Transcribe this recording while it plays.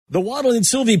The Waddle and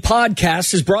Sylvie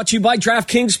podcast is brought to you by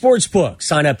DraftKings Sportsbook.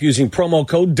 Sign up using promo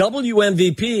code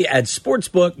WMVP at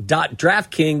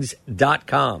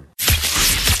sportsbook.draftkings.com.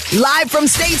 Live from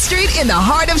State Street in the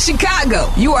heart of Chicago,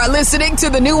 you are listening to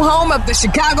the new home of the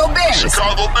Chicago Bears.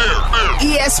 Chicago Bears.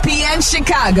 ESPN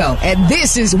Chicago. And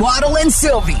this is Waddle and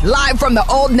Sylvie, live from the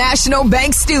Old National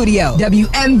Bank Studio.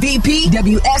 WMVP,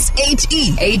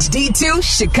 WSHE, HD2,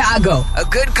 Chicago. A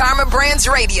Good Karma Brands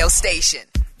radio station.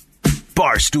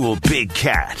 Barstool Big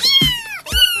Cat,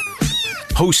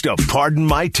 host of Pardon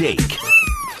My Take,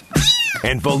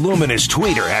 and voluminous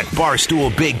tweeter at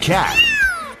Barstool Big Cat.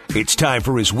 It's time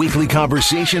for his weekly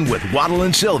conversation with Waddle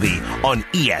and Sylvie on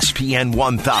ESPN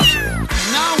 1000.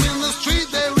 Now in the street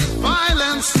there is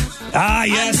violence.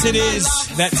 Yes, it is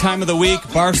that time of the week.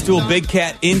 Barstool Big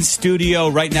Cat in studio.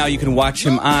 Right now you can watch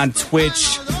him on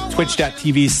Twitch.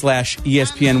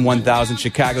 Twitch.tv/ESPN 1000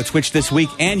 Chicago. Twitch this week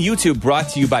and YouTube brought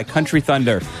to you by Country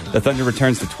Thunder. The Thunder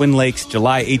returns to Twin Lakes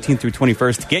July 18th through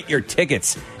 21st. Get your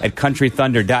tickets at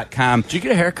countrythunder.com. Did you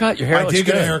get a haircut? Your hair I looks did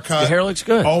good. get a haircut. Your hair looks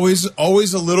good. Always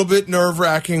a little bit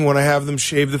nerve-wracking when I have them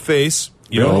shave the face.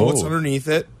 You don't know what's underneath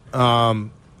it.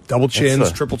 Double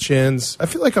chins, triple chins. I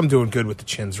feel like I'm doing good with the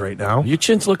chins right now. Your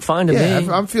chins look fine to me.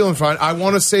 I'm feeling fine. I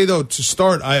want to say, though, to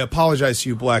start, I apologize to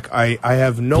you, Black. I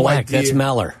have no idea. That's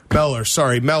Meller. Meller.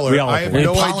 I have no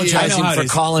idea. Apologizing for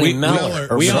calling him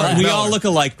Meller. We all look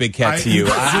alike, Big Cat, to you.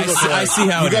 I see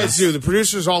how it is. You guys do. The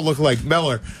producers all look like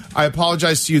Meller. I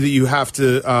apologize to you that you have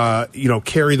to,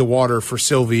 carry the water for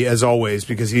Sylvie, as always,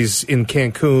 because he's in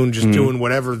Cancun just doing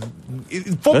whatever.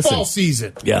 Football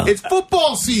season. Yeah. It's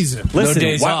football season. Listen,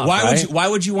 days off, why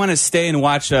would you want to stay and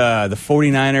watch the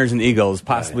 49ers and Eagles,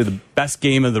 possibly the best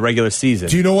game of the regular season?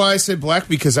 Do you know why I said Black?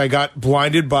 Because I got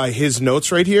blinded by his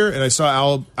notes right here, and I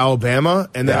saw Alabama,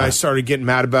 and then I started getting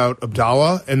mad about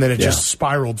Abdallah, and then it just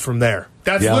spiraled from there.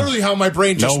 That's literally how my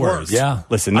brain just works. Yeah.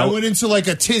 Listen, I went into like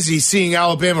a tizzy seeing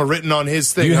Alabama written on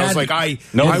his thing. I was like, I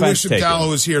wish Abdallah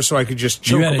was here so I could just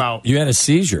choke him out. You had a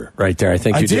seizure right there. I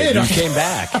think you did. You came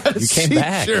back. You came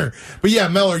back. Sure. But yeah,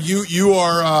 Meller, you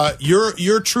are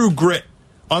you're true grit.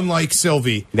 Unlike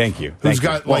Sylvie, thank you. Who's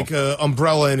got like an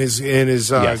umbrella in his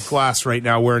glass right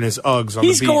now, wearing his Uggs on the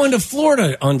beach. He's going to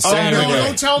Florida on Saturday. No,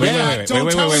 don't tell me that.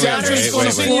 Don't tell me that. He's going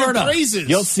to Florida.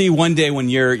 You'll see one day when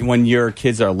your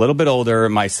kids are a little bit older.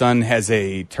 My son has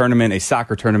a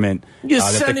soccer tournament. You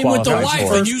send him with the wife,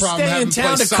 and you stay in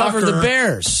town to cover the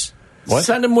Bears. What?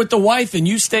 Send him with the wife, and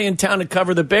you stay in town to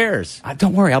cover the Bears.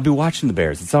 Don't worry, I'll be watching the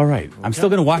Bears. It's all right. I'm still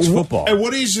going to watch football. And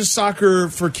what is just soccer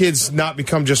for kids not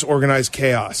become just organized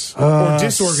chaos or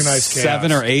disorganized chaos?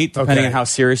 7 or 8, depending on how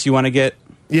serious you want to get.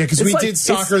 Yeah, because we did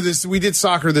soccer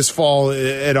this fall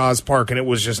at Oz Park, and it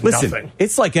was just nothing.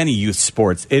 It's like any youth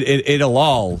sports. It'll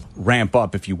all ramp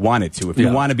up if you want it to. If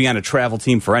you want to be on a travel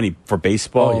team for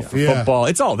baseball, for football,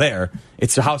 it's all there.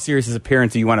 It's how serious as a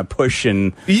parent do you want to push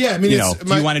and do you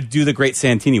want to do the great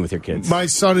Santini with your kids? My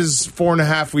son is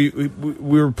 4.5.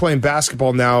 We were playing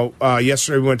basketball now.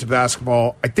 Yesterday we went to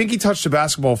basketball. I think he touched the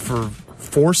basketball for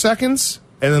 4 seconds,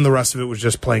 and then the rest of it was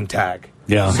just playing tag.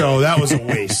 Yeah. So that was a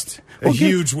waste. A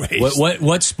huge waste.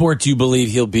 What sport do you believe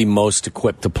he'll be most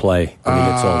equipped to play when he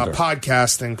gets older?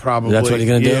 Podcasting, probably. That's what you're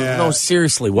going to do? Yeah. No,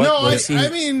 seriously. I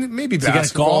mean, maybe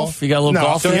basketball. You got a little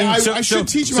golf? I should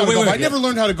teach him how to golf. I never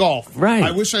learned how to golf. Right. I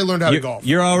wish I learned how to golf.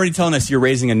 You're already telling us you're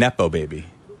raising a Nepo baby.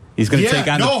 He's going to take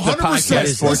on the 100%.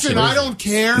 podcast. Listen, I don't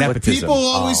care. Nepotism. People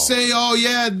always say,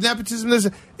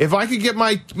 nepotism. If I could get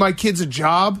my kids a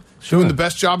job, doing the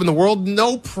best job in the world,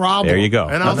 no problem. There you go.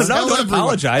 And I'll tell don't everyone.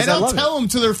 apologize. And I'll tell them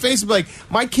to their face, like,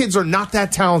 my kids are not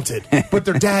that talented, but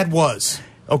their dad was.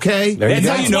 Okay? That's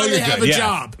how you know they you're have good. a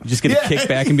job. You're just going to kick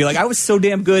back and be like, I was so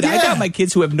damn good. I got my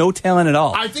kids who have no talent at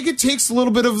all. I think it takes a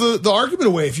little bit of the argument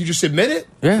away if you just admit it.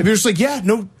 Yeah. If you're just like, you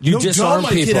disarm my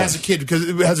people. kid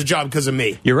has a job because of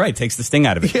me. You're right. Takes the sting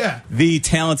out of it. Yeah. The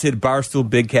talented Barstool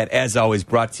Big Cat, as always,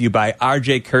 brought to you by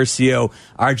RJ Curcio.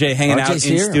 RJ hanging out in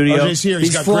studio. RJ's here.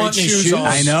 He's got great shoes on.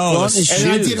 I know.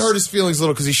 And I did hurt his feelings a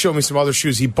little because he showed me some other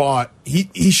shoes he bought.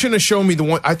 He shouldn't have shown me the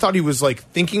one. I thought he was like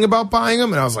thinking about buying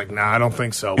them, and I was like, nah, I don't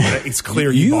think so. But it's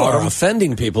clear you bought are them.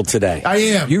 offending people today. I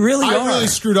am. You really are. I really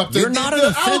screwed up. You're not an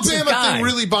offensive Alabama guy. thing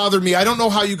really bothered me. I don't know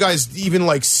how you guys even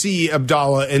like see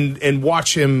Abdallah and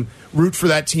watch him root for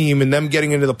that team, and them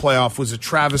getting into the playoff was a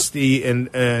travesty and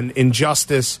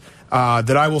injustice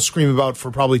that I will scream about for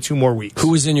probably 2 more weeks.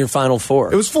 Who was in your Final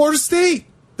Four? It was Florida State.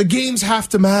 The games have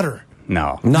to matter.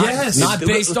 No. Not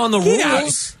based on the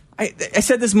rules. I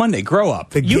said this Monday. Grow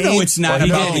up. You know it's not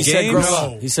about the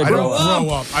games. He said grow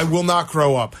up. I will not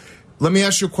grow up. Let me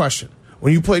ask you a question.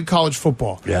 When you played college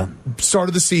football, yeah, start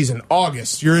of the season,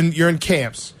 August, you're in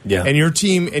camps, yeah, and your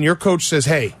team and your coach says,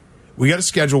 "Hey, We got a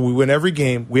schedule. We win every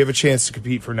game. We have a chance to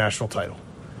compete for a national title.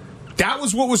 That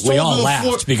was what was told to the Florida. We all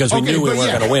laughed because we knew we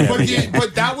weren't going to win every game.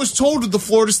 But that was told to the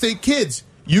Florida State kids.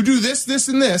 You do this, this,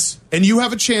 and this, and you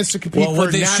have a chance to compete for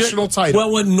a national title.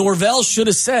 Well, what Norvell should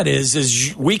have said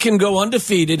is we can go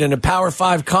undefeated in a Power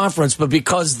 5 conference, but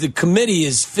because the committee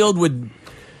is filled with...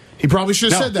 He probably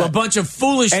should have said that. A bunch of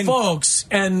foolish folks,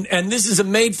 and this is a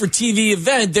made-for-TV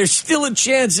event. There's still a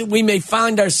chance that we may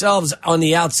find ourselves on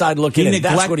the outside looking in.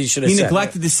 That's what he should have said. He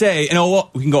neglected to say,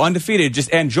 we can go undefeated,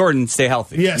 and Jordan, stay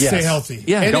healthy. Yes, stay healthy.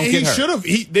 Yeah, and don't get hurt.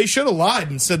 They should have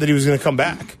lied and said that he was going to come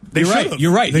back.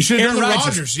 You're right. They should have done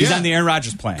Rodgers. He's on the Aaron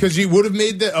Rodgers plan. Because he would have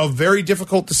made a very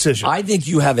difficult decision. I think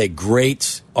you have a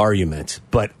great argument,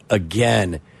 but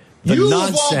again... You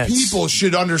of all people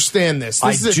should understand this.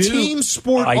 This is a team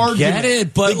sport argument. I get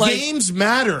it, but the games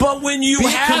matter. But when you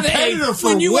have a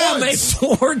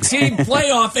 4-team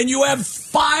playoff and you have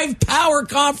 5 power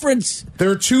conference, there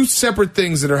are 2 separate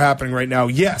things that are happening right now.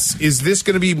 Yes, is this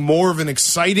going to be more of an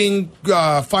exciting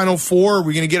Final Four? Are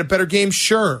we going to get a better game?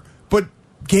 Sure, but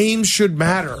games should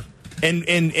matter. And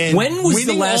when was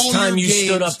the last time you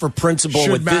stood up for principle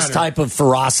with this type of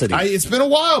ferocity? It's been a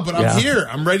while, but I'm here.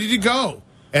 I'm ready to go.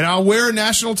 And I'll wear a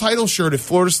national title shirt if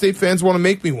Florida State fans want to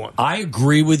make me one. I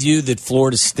agree with you that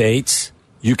Florida State,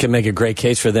 you can make a great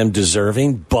case for them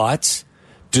deserving, but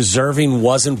deserving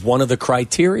wasn't one of the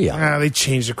criteria. They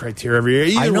change the criteria every year.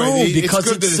 Either way, because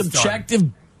it's subjective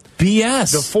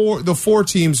BS. The 4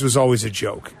 teams was always a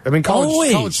joke. I mean,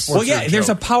 college sports. Well, yeah, there's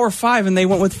a Power 5, and they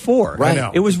went with 4. Right. I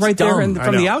know. It was right there from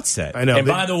the outset. I know. And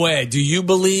by the way, do you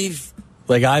believe...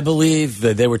 I believe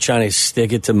that they were trying to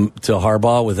stick it to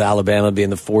Harbaugh with Alabama being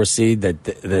the 4 seed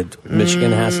that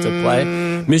Michigan has to play.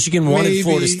 Michigan wanted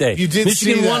Florida State. You did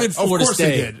Michigan wanted Florida State.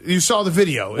 They did. You saw the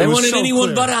video. They wanted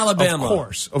anyone but Alabama. Of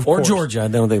course. Or Georgia. I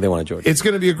don't think they wanted Georgia. It's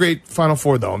going to be a great Final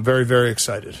Four, though. I'm very, very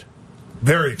excited.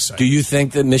 Very excited. Do you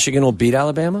think that Michigan will beat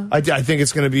Alabama? I think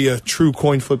it's going to be a true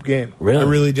coin flip game. Really? I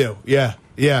really do. Yeah.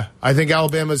 Yeah, I think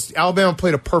Alabama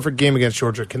played a perfect game against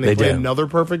Georgia. Can they play another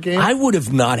perfect game? I would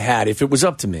have not had, if it was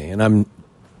up to me, and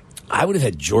I would have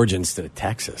had Georgia instead of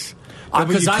Texas.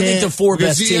 Because I think the 4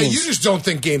 best teams. You just don't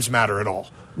think games matter at all.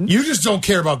 You just don't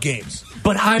care about games.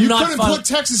 But you couldn't put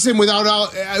Texas in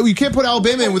without. You can't put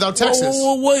Alabama in without Texas.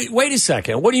 Wait a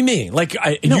second. What do you mean?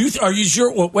 Are you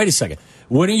sure? Wait a second.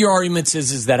 One of your arguments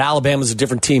is that Alabama's a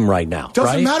different team right now.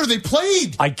 Doesn't matter. They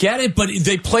played. I get it, but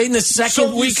they played in the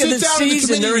second week of the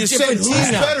season. They're a different team.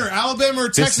 Who's better, Alabama or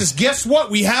Texas? Guess what?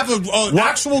 We have an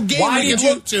actual game we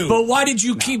can look to. But why did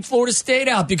you keep Florida State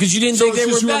out? Because you didn't think they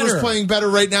were better. Whoever's playing better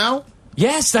right now?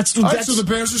 Yes, that's so the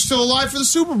Bears are still alive for the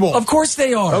Super Bowl. Of course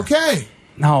they are. Okay.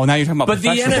 No, now you're talking about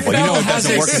professional football. But the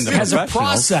NFL has a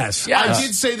process. Yeah. I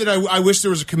did say that I wish there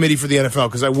was a committee for the NFL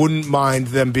because I wouldn't mind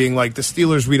them being like, the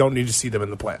Steelers, we don't need to see them in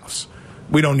the playoffs.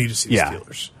 We don't need to see the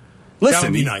Steelers. Listen, that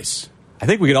would be nice. I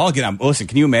think we could all get on. Listen,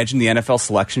 can you imagine the NFL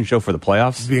selection show for the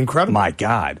playoffs? It'd be incredible. My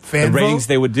God. The ratings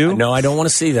they would do? No, I don't want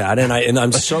to see that. And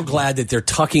I'm so glad that they're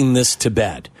tucking this to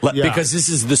bed. Because this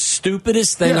is the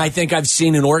stupidest thing I think I've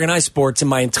seen in organized sports in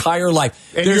my entire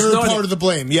life. And you're part of the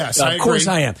blame. Yes, of course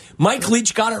I am. Mike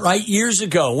Leach got it right years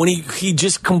ago when he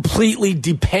just completely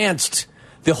depantsed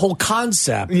the whole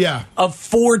concept of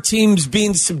 4 teams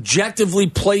being subjectively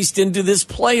placed into this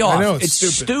playoff. I know, it's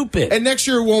stupid. And next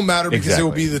year it won't matter because it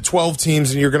will be the 12 teams,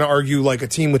 and you're going to argue like a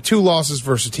team with 2 losses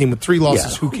versus a team with 3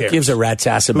 losses. Who cares? Who gives a rat's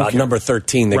ass about number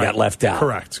 13 that got left out?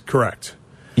 Correct.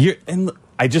 And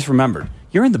I just rememred.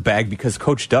 You're in the bag because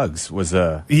Coach Doug's was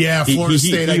a Florida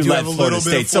State. I do have a little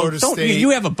bit of Florida State. You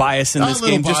have a bias in this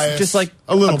game, just like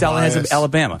Abdallah has in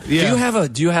Alabama. Yeah.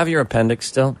 Do you have your appendix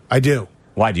still? I do.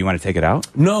 Why? Do you want to take it out?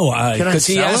 No, because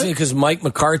he asked me because Mike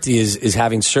McCarthy is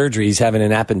having surgery. He's having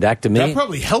an appendectomy. That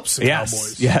probably helps the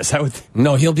Cowboys. Yes, I would.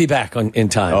 No, he'll be back in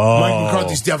time. Mike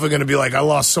McCarthy's definitely going to be like, I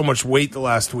lost so much weight the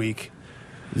last week.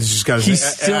 He's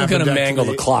still going to mangle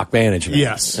the clock management.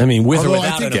 Yes. I mean, with or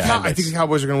without an appendix. I think the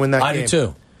Cowboys are going to win that game. I do,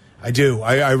 too. I do.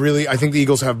 I think the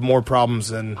Eagles have more problems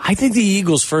than... I think the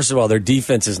Eagles, first of all, their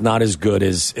defense is not as good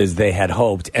as they had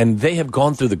hoped, and they have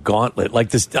gone through the gauntlet. Like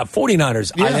the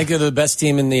 49ers, I think they're the best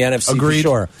team in the NFC for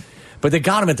sure. But they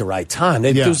got them at the right time.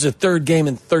 It was the 3rd game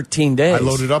in 13 days. I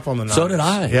loaded up on the Niners. So did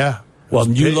I. Yeah. Well,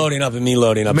 you loading up and me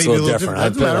loading up is a little different. I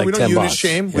put like we don't unit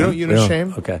shame. We don't unit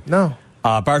shame. Okay. No.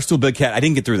 Barstool Big Cat. I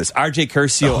didn't get through this. RJ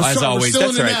Curcio, as always.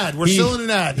 That's right. We're still in an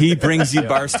ad. He brings you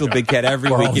Barstool Big Cat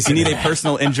every week. If you need a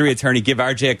personal injury attorney, give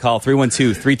RJ a call,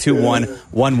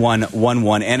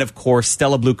 312-321-1111. And, of course,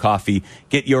 Stella Blue Coffee.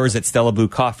 Get yours at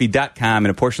StellaBlueCoffee.com.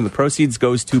 And a portion of the proceeds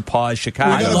goes to Pause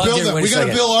Chicago. We got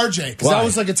to bill RJ because that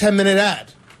was like a 10-minute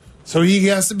ad. So he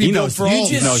has to be built for all.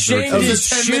 You just shamed his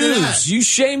shoes. You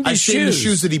shamed his shoes. I shamed the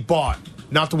shoes that he bought,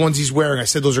 not the ones he's wearing. I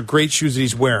said those are great shoes that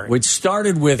he's wearing. Which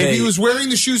started with if he was wearing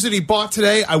the shoes that he bought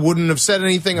today, I wouldn't have said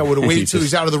anything. I would have waited till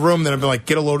he's out of the room. Then I'd be like,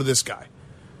 get a load of this guy.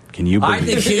 Can you believe I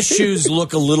think his shoes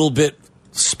look a little bit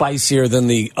spicier than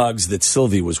the Uggs that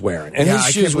Sylvie was wearing. And his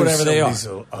shoes, whatever they are. He's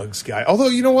an Uggs guy. Although,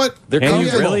 you know what? They're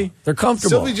comfortable. Really? They're comfortable.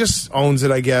 Sylvie just owns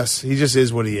it, I guess. He just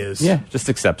is what he is. Yeah, just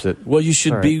accepts it. Well, you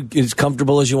should be as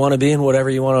comfortable as you want to be in whatever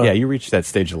you want to. Yeah, you reach that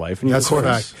stage of life. And That's a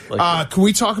fact. Can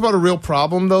we talk about a real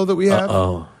problem, though, that we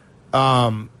have?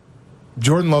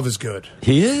 Jordan Love is good.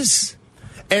 He is.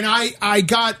 And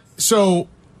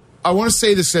I want to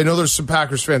say this, I know there's some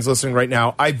Packers fans listening right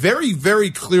now. I very,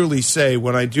 very clearly say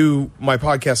when I do my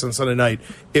podcast on Sunday night,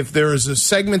 if there is a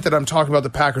segment that I'm talking about the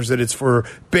Packers, that it's for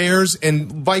Bears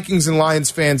and Vikings and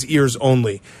Lions fans' ears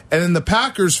only. And then the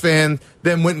Packers fan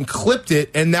then went and clipped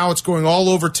it, and now it's going all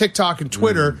over TikTok and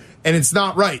Twitter, and it's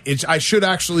not right. I should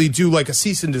actually do like a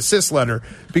cease and desist letter,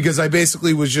 because I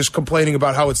basically was just complaining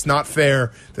about how it's not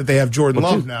fair that they have Jordan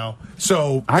Love now.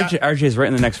 So RJ is right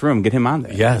in the next room. Get him on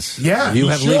there. Yes. Yeah. You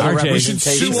have legal RJ. We should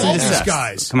representation. sue all these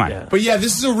guys. Come on. Yeah. But yeah,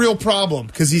 this is a real problem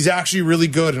because he's actually really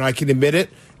good, and I can admit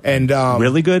it. And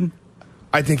really good?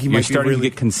 I think he You're might be starting really to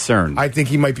get concerned. I think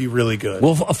he might be really good.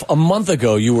 Well, a month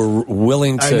ago, you were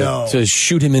willing to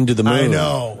shoot him into the moon. I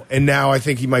know. And now I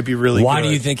think he might be really Why good.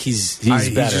 do you think he's better?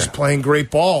 He's just playing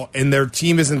great ball, and their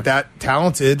team isn't that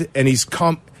talented, and he's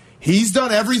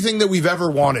done everything that we've ever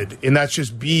wanted, and that's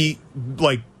just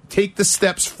take the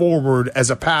steps forward as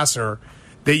a passer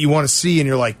that you want to see, and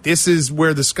you're like, this is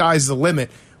where the sky's the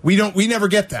limit. We never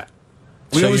get that.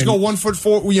 We always go 1 foot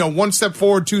forward, 1 step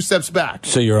forward, 2 steps back.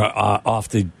 So you're off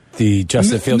the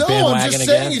Justin Fields bandwagon again?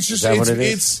 No, I'm just saying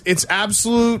it's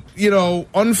absolute,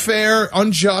 unfair,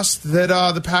 unjust that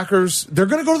the Packers, they're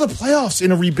going to go to the playoffs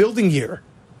in a rebuilding year.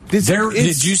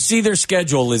 Did you see their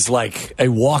schedule is like a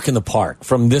walk in the park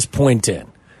from this point in?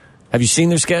 Have you seen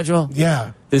their schedule?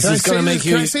 Yeah. This is going to make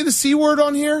you... Can I say the C word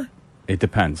on here? It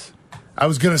depends. I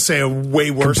was going to say a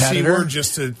way worse C Competitor? word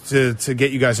just to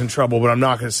get you guys in trouble, but I'm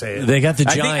not going to say it. They got the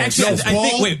Giants.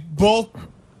 Bull.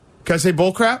 Can I say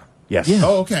bull crap? Yes. Yeah.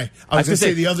 Oh, okay. I was going to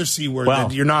say the other C word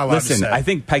that you're not allowed to say. Listen, I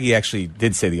think Peggy actually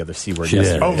did say the other C word She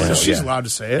yesterday. did. Oh, so she's allowed to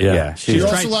say it? Yeah. You're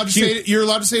also allowed to say it. You're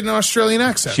allowed to say it in an Australian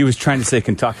accent. She was trying to say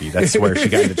Kentucky. That's where she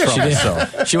got into trouble.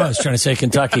 So. She was trying to say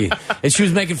Kentucky. And she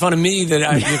was making fun of me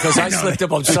because I slipped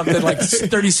up on something like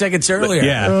 30 seconds earlier.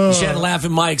 Yeah. She had to laugh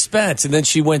at my expense, and then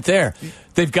she went there.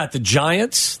 They've got the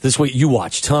Giants. This week, you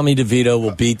watch. Tommy DeVito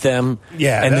will beat them.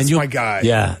 Yeah, and that's then my guy.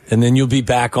 Yeah, and then you'll be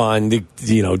back on the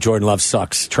Jordan Love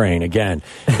sucks train again.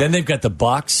 Then they've got the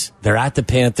Bucks. They're at the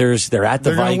Panthers. They're at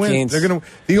the Vikings. They're going to.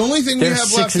 The only thing we They're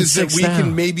have left is that we now.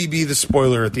 can maybe be the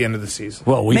spoiler at the end of the season.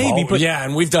 Well,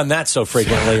 and we've done that so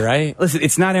frequently, right? Listen,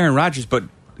 it's not Aaron Rodgers, but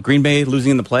Green Bay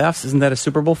losing in the playoffs, isn't that a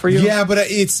Super Bowl for you? Yeah, but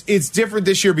it's different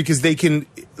this year because they can,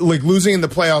 losing in the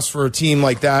playoffs for a team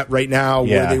like that right now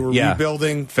where they were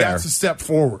rebuilding, that's a step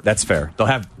forward. That's fair.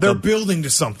 They're building to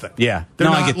something. Yeah. They're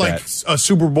not I get like that. a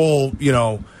Super Bowl,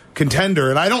 contender.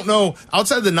 And I don't know,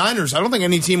 outside the Niners, I don't think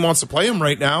any team wants to play them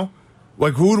right now.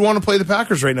 Like, who would want to play the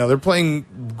Packers right now? They're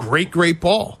playing great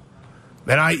ball.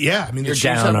 And You're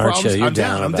down, aren't you? I'm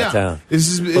down.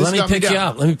 Let me pick you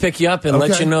up. Let me pick you up and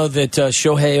let you know that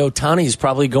Shohei Ohtani is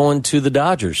probably going to the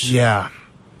Dodgers. Yeah.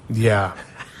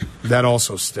 That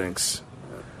also stinks.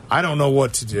 I don't know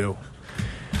what to do.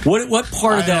 What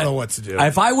part of that? I don't know what to do.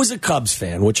 If I was a Cubs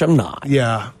fan, which I'm not,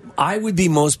 I would be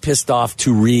most pissed off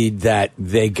to read that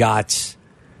they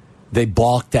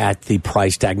balked at the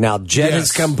price tag. Now, Jed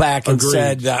has come back and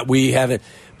said that we haven't.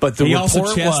 But the he report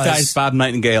also chastised Bob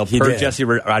Nightingale per Jesse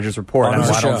Rogers' report. On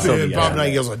the show. Bob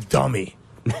Nightingale's a dummy.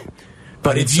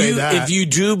 But if you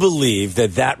do believe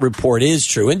that report is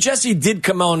true, and Jesse did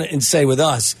come on and say with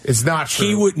us, it's not true.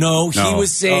 He was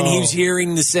saying he was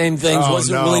hearing the same things,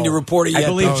 wasn't willing to report it yet. I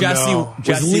believe Jesse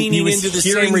was leaning into the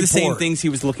same report. Same things. He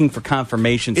was looking for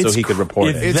confirmation so he could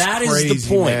report it. That crazy, is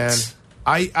the point. Man.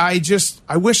 I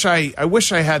wish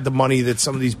I had the money that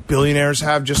some of these billionaires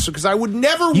have, just because I would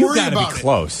never worry about it.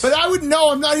 Close. But I would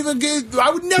I'm not even. I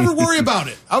would never worry about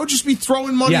it. I would just be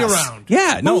throwing money around.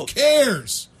 Yeah, who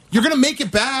cares? You're going to make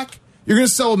it back. You're going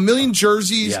to sell 1 million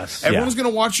jerseys. Yes. Everyone's going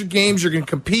to watch your games. You're going to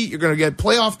compete. You're going to get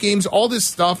playoff games. All this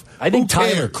stuff. I think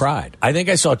Tyler cried. I think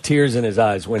I saw tears in his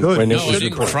eyes when this I was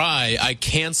didn't recorded. cry. I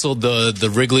canceled the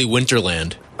Wrigley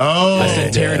Winterland. Oh, I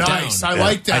said tear it nice. down. I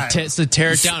like that. I said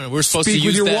tear it down. And we're supposed Speak to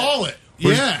use with your that. wallet.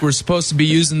 we're supposed to be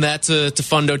using that to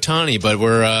fund Ohtani, but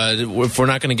if we're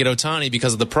not going to get Ohtani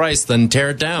because of the price, then tear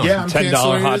it down. Yeah, I'm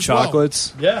 $10 hot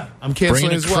chocolates. Well. Yeah, I'm canceling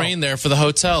Bringing as a well. crane there for the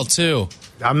hotel too.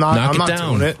 I'm not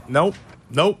doing it. Nope.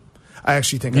 I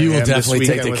actually think you I will am definitely this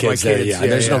take weekend the with kids my there. Yeah,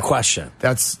 there's no question.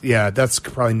 That's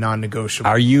probably non-negotiable.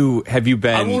 Have you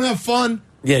been? I won't have fun.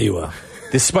 Yeah, you will.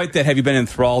 Despite that, have you been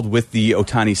enthralled with the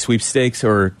Ohtani sweepstakes,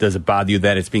 or does it bother you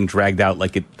that it's being dragged out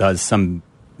like it does some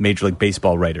Major League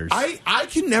Baseball writers? I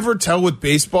can never tell with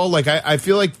baseball. Like I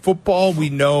feel like football, we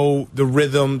know the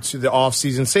rhythm to the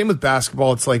offseason. Same with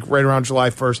basketball. It's like right around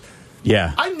July 1st.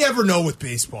 Yeah, I never know with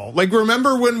baseball. Like,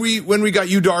 remember when we got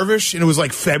Yu Darvish and it was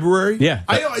like February? Yeah.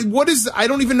 I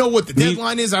don't even know what the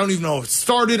deadline is. I don't even know if it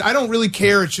started. I don't really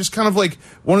care. It's just kind of like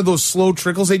one of those slow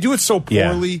trickles. They do it so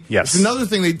poorly. Yeah. Yes. It's another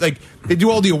thing. They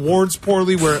do all the awards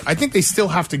poorly. Where I think they still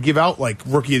have to give out like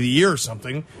Rookie of the Year or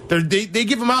something. They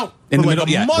give them out in for the like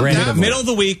middle, a month after. middle of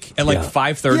the week at like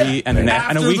 5:30 and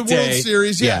after a weekday. the World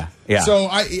Series. Yeah. So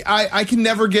I can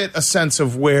never get a sense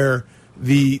of where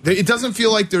it doesn't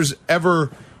feel like there's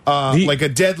ever. Like a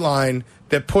deadline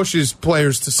that pushes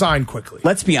players to sign quickly.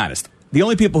 Let's be honest. The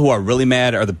only people who are really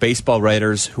mad are the baseball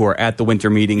writers who are at the winter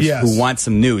meetings who want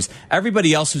some news.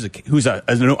 Everybody else who's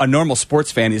a normal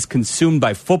sports fan is consumed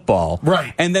by football.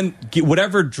 Right. And then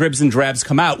whatever dribs and drabs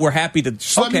come out, we're happy to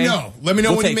just let me know. Let me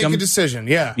know when you make a decision.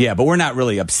 Yeah. Yeah, but we're not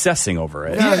really obsessing over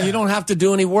it. No, you don't have to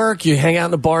do any work. You hang out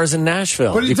in the bars in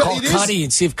Nashville. But you call Cuddy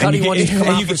and see if Cuddy wants to come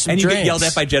out for some drinks. And you get yelled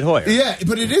at by Jed Hoyer. Yeah,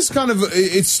 but it is kind of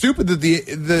it's stupid that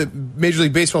the Major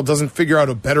League Baseball doesn't figure out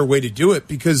a better way to do it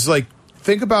because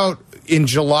think about in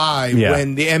July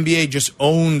when the NBA just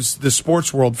owns the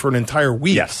sports world for an entire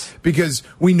week. Yes. Because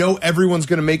we know everyone's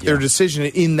going to make their decision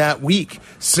in that week.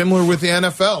 Similar with the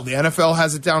NFL. The NFL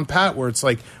has it down pat where it's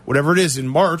like whatever it is in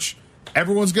March,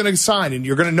 everyone's going to sign and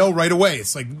you're going to know right away.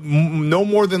 It's like no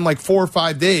more than 4 or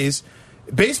 5 days.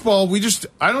 Baseball,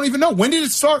 I don't even know. When did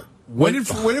it start? When did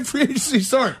free agency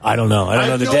start? I don't know. I don't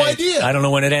know the day. Idea. I don't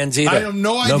know when it ends either. I have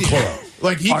no idea. No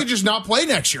clue. He could just not play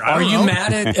next year. Are you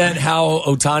mad at how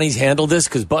Ohtani's handled this?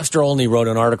 Because Buster Olney wrote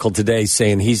an article today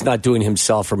saying he's not doing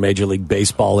himself or Major League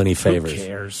Baseball any favors. Who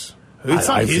cares? It's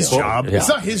not his job. Yeah. It's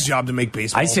not his job to make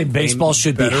baseball. I say baseball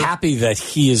should be happy that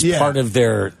he is part of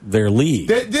their league.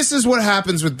 This is what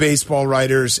happens with baseball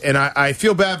writers, and I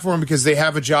feel bad for them because they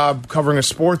have a job covering a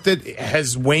sport that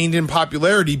has waned in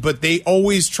popularity, but they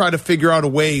always try to figure out a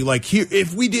way, here,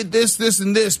 if we did this, this,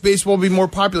 and this, baseball would be more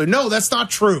popular. No, that's not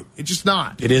true. It's just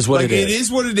not. It is what it is. It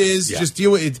is what it is. Yeah. Just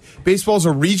deal with it. Baseball's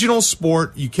a regional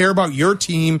sport. You care about your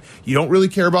team. You don't really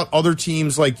care about other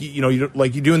teams like you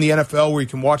do in the NFL where you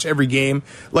can watch every game.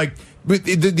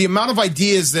 The amount of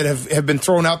ideas that have been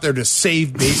thrown out there to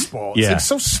save baseball, it's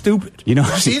so stupid. It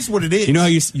just is what it is. You know how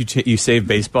you save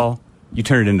baseball? You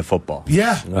turn it into football.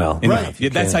 Yeah. Well,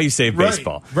 that's how you save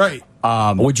baseball. Right.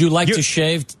 Would you like to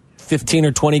shave 15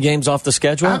 or 20 games off the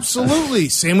schedule? Absolutely.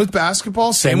 Same with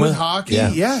basketball. Same with hockey.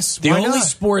 Yeah. Yes. The only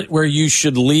sport where you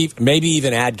should leave, maybe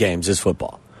even add games, is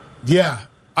football. Yeah.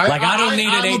 I don't need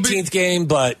an 18th game,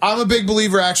 but I'm a big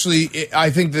believer, actually. I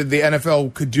think that the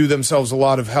NFL could do themselves a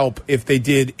lot of help if they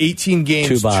did 18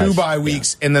 games, two bye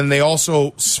weeks, and then they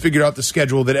also figured out the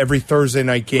schedule that every Thursday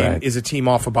night game is a team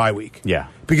off a bye week. Yeah.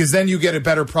 Because then you get a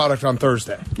better product on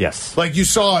Thursday. Yes. Like you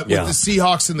saw it with the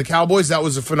Seahawks and the Cowboys. That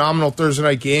was a phenomenal Thursday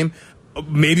night game.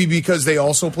 Maybe because they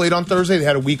also played on Thursday. They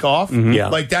had a week off. Mm-hmm. Yeah.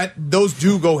 Like that, those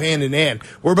do go hand in hand.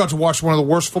 We're about to watch one of the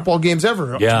worst football games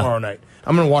ever tomorrow night.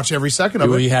 I'm going to watch every second of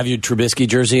it. Will you have your Trubisky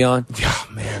jersey on? Yeah,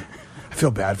 man. I feel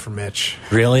bad for Mitch.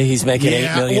 Really? He's making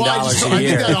 $8 million a year. I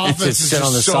think that offense is sit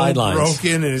on the so sidelines.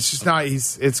 broken, and it's just not.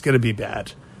 It's going to be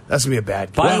bad. That's going to be a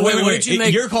bad game. By the way, what did you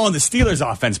make? You're calling the Steelers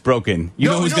offense broken. You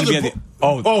know who's going to be at the...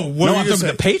 what I'm talking about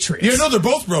the Patriots. Yeah, no, they're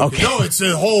both broken. Okay. No, it's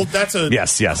a whole... That's a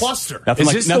cluster. Nothing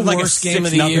is this the worst game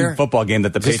of the year? Football game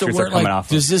that the Patriots are coming off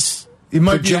of. Does this... It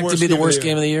might project to be the worst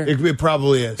game of the year? It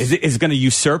probably is. Is it going to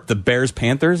usurp the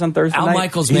Bears-Panthers on Thursday night? Al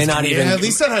Michaels may not even... Yeah, at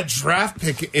least that had draft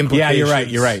pick implications. Yeah,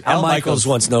 you're right. Al Michaels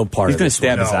wants no part of it. He's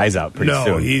going to stab his eyes out pretty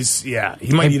soon.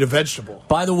 He might eat a vegetable.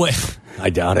 By the way, I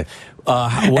doubt it.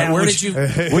 Where did you...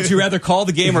 Would you rather call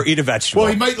the game or eat a vegetable?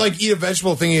 Well, he might eat a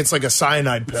vegetable thinking it's like a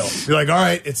cyanide pill. You're like, all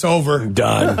right, it's over.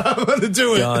 Done. I'm going to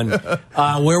do it. Done.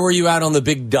 Where were you at on the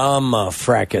Big Dumb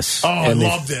fracas? Oh, I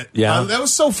loved it. Yeah. That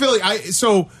was so Philly.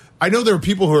 I know there were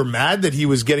people who are mad that he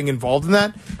was getting involved in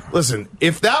that. Listen,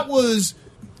 if that was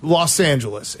Los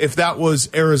Angeles, if that was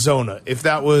Arizona, if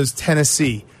that was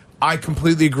Tennessee, I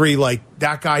completely agree. Like,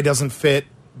 that guy doesn't fit.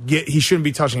 He shouldn't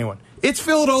be touching anyone. It's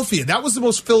Philadelphia. That was the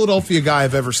most Philadelphia guy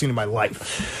I've ever seen in my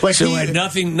life. Like,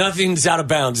 nothing's out of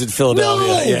bounds in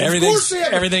Philadelphia. No,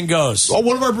 everything goes. Well,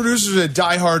 one of our producers is a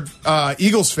diehard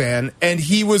Eagles fan, and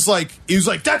he was like,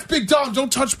 "That's Big Dom.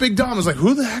 Don't touch Big Dom." I was like,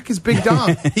 "Who the heck is Big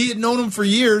Dom?" He had known him for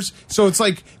years, so it's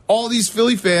like all these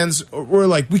Philly fans were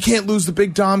like, "We can't lose the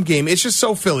Big Dom game." It's just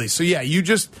so Philly. So yeah,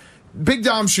 Big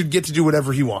Dom should get to do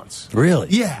whatever he wants. Really?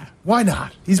 Yeah. Why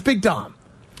not? He's Big Dom.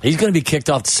 He's going to be kicked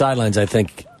off the sidelines, I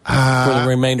think, for the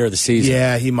remainder of the season.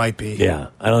 Yeah, he might be. Yeah.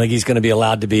 I don't think he's going to be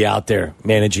allowed to be out there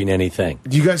managing anything.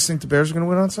 Do you guys think the Bears are going to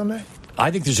win on Sunday?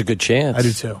 I think there's a good chance. I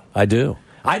do, too. I do.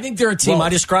 I think they're a team. I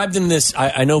described them this.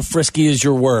 I know frisky is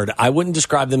your word. I wouldn't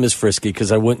describe them as frisky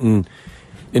because I wouldn't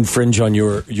infringe on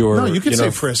your. No, you can say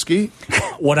frisky.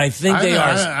 What I think they are.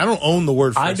 I don't own the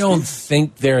word frisky. I don't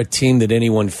think they're a team that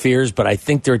anyone fears, but I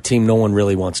think they're a team no one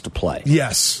really wants to play.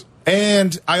 Yes.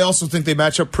 And I also think they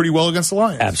match up pretty well against the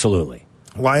Lions. Absolutely.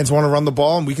 Lions want to run the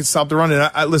ball, and we can stop the run.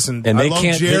 And listen, I love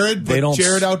Jared, but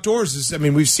Jared outdoors.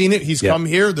 We've seen it. He's come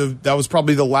here. That was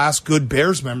probably the last good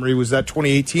Bears memory was that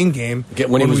 2018 game.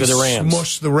 When he was with the Rams.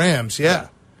 Smushed the Rams, yeah.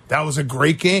 That was a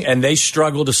great game. And they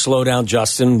struggle to slow down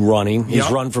Justin running.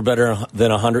 He's run for better than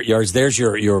 100 yards. There's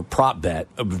your prop bet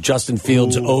of Justin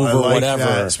Fields over whatever.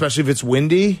 That, especially if it's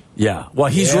windy. Yeah. Well,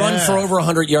 he's run for over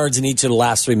 100 yards in each of the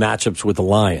last 3 matchups with the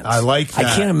Lions. I like that.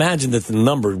 I can't imagine that the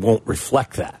number won't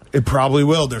reflect that. It probably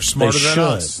will. They're smarter than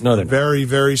us. No, they're very,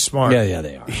 very smart. Yeah,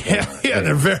 they are.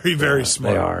 They're very, very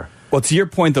smart. They are. Well, to your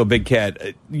point, though, Big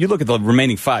Cat, you look at the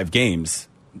remaining 5 games,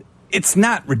 it's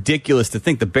not ridiculous to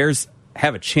think the Bears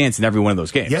have a chance in every one of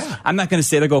those games. Yeah. I'm not going to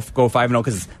say they go 5-0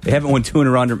 because they haven't won 2 in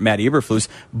a row under Matt Eberflus.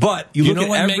 But you look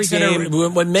at every game.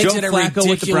 What makes it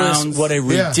a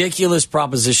ridiculous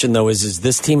proposition, though, is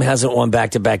this team hasn't won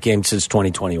back-to-back games since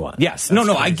 2021. Yes.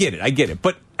 No, I get it.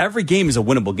 But every game is a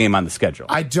winnable game on the schedule.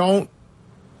 I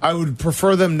would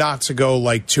prefer them not to go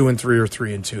like 2-3 or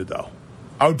 3-2, though.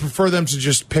 I would prefer them to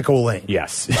just pick a lane.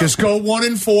 Yes. Just go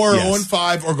 1-4 or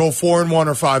 0-5 or go 4-1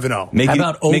 or 5-0. How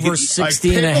about over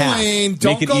 60 and a half?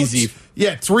 Make it easy.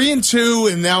 Yeah,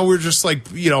 3-2, and now we're just like,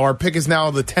 our pick is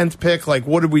now the 10th pick. Like,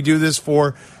 what did we do this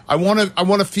for? I want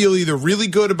to feel either really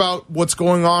good about what's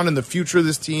going on in the future of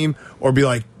this team, or be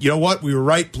like, you know what, we were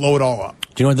right, blow it all up.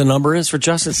 Do you know what the number is for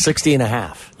Justin? 60 and a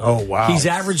half. Oh, wow. He's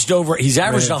averaged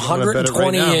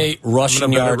 128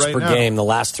 rushing yards per game the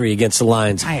last 3 against the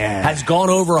Lions. Has gone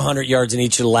over 100 yards in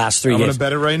each of the last 3 games. I'm going to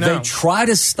bet it right now. They try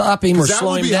to stop him or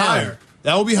slow him down. Higher.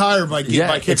 That will be higher by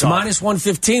kickoff. It's minus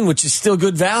 115, which is still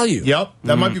good value. Yep.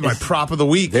 That might be my prop of the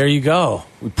week. There you go.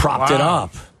 We propped it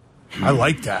up. I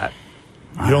like that.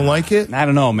 You don't like it? I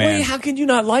don't know, man. Wait, how can you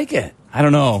not like it? I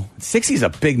don't know. 60 is a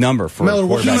big number for Miller, a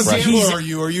quarterback. what kind of gambler are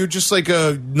you? Are you just like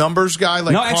a numbers guy?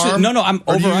 Like No, I'm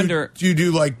over-under. Do you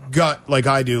do like gut like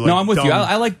I do? Like no, I'm with you.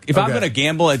 I like, if I'm going to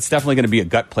gamble, it's definitely going to be a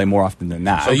gut play more often than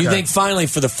not. So you think finally,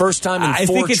 for the first time in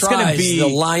 4 tries, the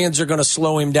Lions are going to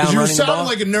slow him down running the ball? You sound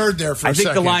like a nerd there for a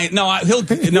second. I think the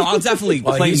Lions... I'll definitely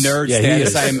play nerd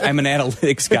status. I'm an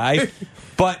analytics guy.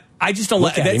 But I just don't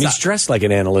look at him. He's dressed like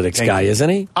an analytics guy, isn't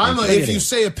he? If you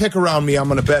say a pick around me, I'm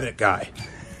going to bet it guy.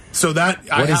 So that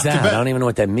what is that? I don't even know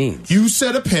what that means. You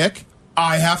said a pick,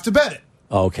 I have to bet it.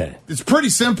 Oh, okay. It's pretty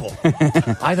simple.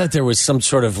 I thought there was some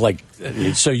sort of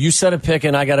so you said a pick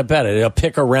and I got to bet it. A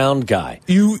pick around guy.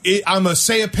 I'm a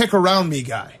say a pick around me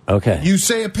guy. Okay. You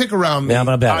say a pick around me, I'm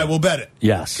gonna bet I will bet it.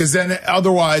 Yes. Because then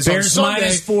otherwise Bears on Sunday,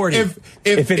 minus 40. If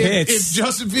it hits. If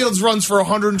Justin Fields runs for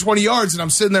 120 yards and I'm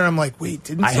sitting there, I'm like, wait,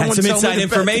 didn't someone had some tell inside me to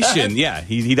information? Bet that? Yeah,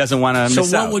 he doesn't want to miss out.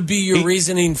 So what would be your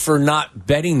reasoning for not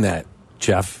betting that,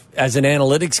 Jeff? As an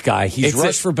analytics guy, he's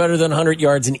rushed for better than 100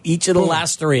 yards in each of the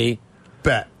last 3.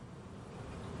 Bet.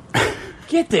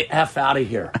 Get the F out of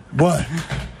here. What?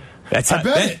 That's I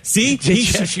bet it. See? Wait.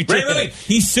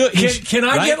 Can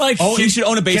I get he should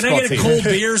own a baseball team. Can I get a cold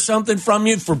beer or something from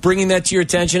you for bringing that to your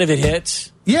attention if it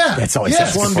hits? Yeah. That's all I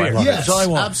said. One beer. Yes. That's all I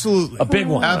want. Absolutely. A big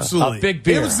one. Absolutely. A big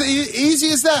beer. It was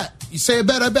easy as that. You say a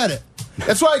bet, I bet it.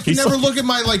 That's why I can never look at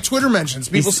my Twitter mentions.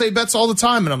 People say bets all the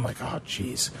time, and I'm like, oh,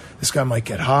 jeez, this guy might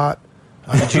get hot.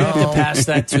 Did you have to pass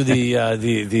that to the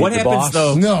what happens boss?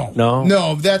 though?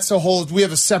 No. That's a whole. We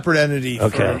have a separate entity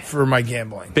for my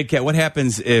gambling. Big Cat, what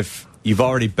happens if you've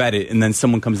already bet it and then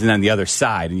someone comes in on the other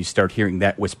side and you start hearing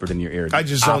that whispered in your ear? I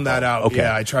just zone that out. Okay.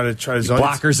 Yeah, I try to zone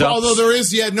blockers it. up. Although there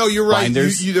is, you're right. There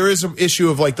is an issue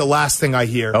of the last thing I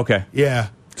hear. Okay. Yeah.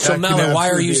 So Mel,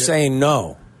 why are you saying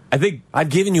no? I think I've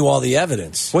given you all the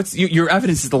evidence. What's your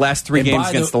evidence is the last 3 games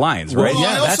against the Lions, right? Well,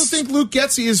 I also think Luke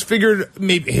Getsy has figured,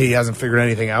 maybe he hasn't figured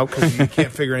anything out because he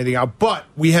can't figure anything out, but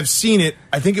we have seen it.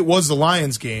 I think it was the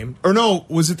Lions game, or no,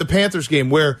 was it the Panthers game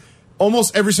where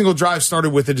almost every single drive started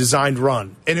with a designed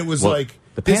run, and it was like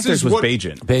the Panthers was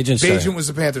Bagent. Bagent was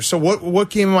the Panthers. So what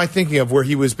game am I thinking of where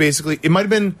he was basically? It might have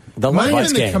been the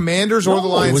Lions game. The Commanders or the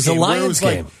Lions. It was game, the Lions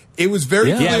game. It was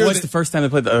very clear. Yeah, it was the first time they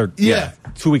played.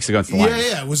 2 weeks ago against the Lions.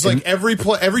 Yeah. It was like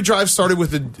every drive started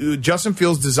with a Justin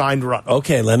Fields designed run.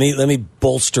 Okay, let me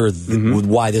bolster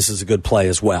why this is a good play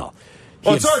as well.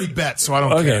 Well, it's already bet, so I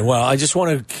don't care. Okay, well, I just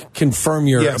want to confirm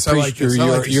your your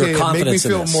confidence. Make me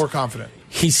feel in this. more confident.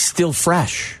 He's still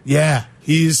fresh. Yeah,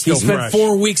 he's still fresh. He spent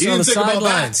 4 weeks on the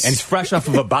sidelines. And he's fresh off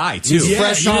of a bye, too. He's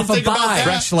fresh off a bye.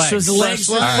 Fresh legs. So his legs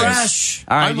are fresh.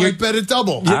 All right, I might bet it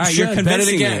double. All right, you're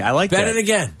convincing me. I like that. Bet it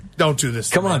again. Don't do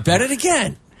this. Come on, bet it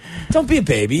again. Don't be a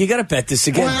baby. You got to bet this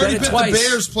again. Well, I already bet it bet twice. the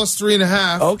Bears plus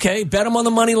 3.5. Okay, bet them on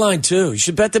the money line, too. You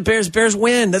should bet the Bears. Bears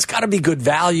win. That's got to be good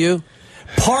value.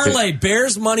 Parlay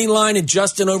Bears money line and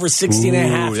Justin over 16.5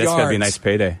 yards. That's got to be a nice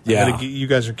payday. Yeah. You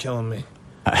guys are killing me.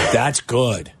 That's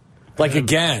good. Like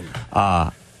again.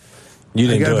 You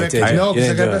didn't do it, did you? No, because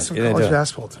I got to bet some college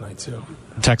basketball tonight, too.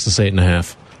 Texas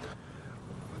 8.5.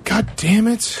 God damn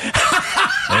it.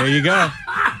 There you go.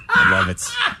 I love it.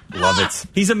 Love it.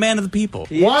 He's a man of the people.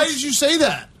 Why did you say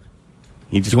that?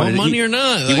 He just want money or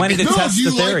not? He wanted to test do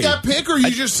you the theory. like that pick, or are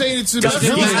you just saying it's the best?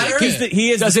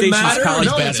 He is the station's college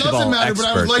no, it doesn't matter.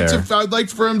 But I'd like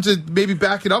for him to maybe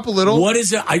back it up a little. What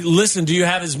is it? Listen. Do you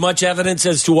have as much evidence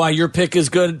as to why your pick is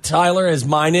good, Tyler, as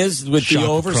mine is with Shaka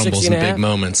the over crumbles 16.5? in big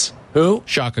moments. Who?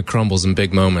 Shaka crumbles in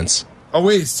big moments. Oh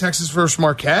wait, it's Texas versus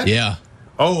Marquette. Yeah.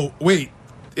 Oh wait,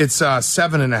 it's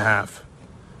 7.5.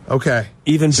 Okay,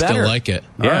 even better. Still like it.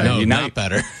 Yeah, no, not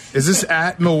better. Is this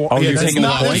at Milwaukee? Oh, you're taking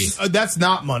Milwaukee. That's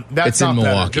not money. That's it's not in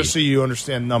Milwaukee. better. Just so you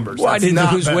understand numbers. Well, I didn't know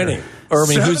who's better. winning. Or I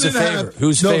mean, who's the favorite?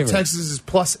 Who's favorite? Texas is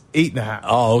plus 8.5.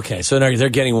 Oh, okay. So now they're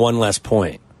getting one less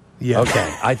point. Yeah.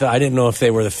 Okay. I didn't know if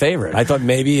they were the favorite. I thought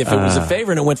maybe if it was a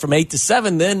favorite and it went from 8 to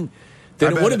 7, then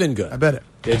it would have been good. I bet it.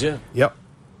 Did you? Yep.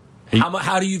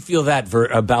 How do you feel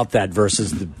about that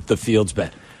versus the Fields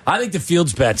bet? I think the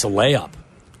Fields bet's a layup.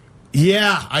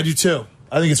 Yeah, I do too.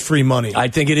 I think it's free money. I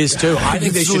think it is too. I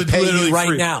think they should pay you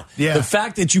right now. Yeah. The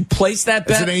fact that you placed that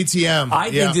bet, it's an ATM. I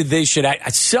think that they should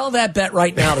sell that bet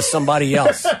right now to somebody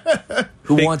else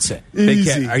who wants it. Big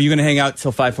Cat, are you going to hang out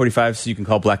till 5:45 so you can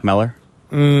call Black Meller?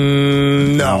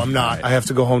 No, I'm not. Right. I have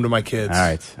to go home to my kids.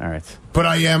 All right. But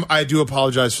I do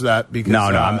apologize for that because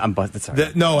I'm that's all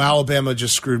right. No, Alabama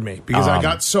just screwed me because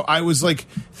I was like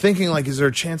thinking like, is there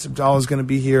a chance Abdallah's going to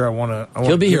be here? I want to.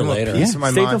 He'll be here later. Yeah, stay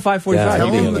till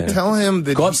 5:45. Tell him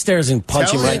that go upstairs and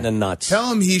punch him right in the nuts.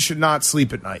 Tell him he should not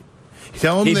sleep at night.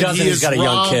 Tell him that he's got a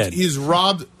young kid. He's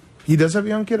robbed. He does have a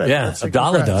young kid? Yeah,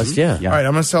 Abdallah does, yeah. All right,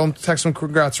 I'm going to text him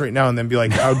congrats right now and then be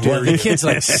like, how dare you? The kid's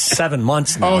like 7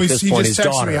 months now. He this point, just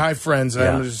texted me, hi, friends. And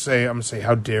I'm going to say,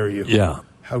 how dare you? Yeah.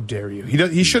 How dare you?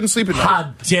 He shouldn't sleep at night.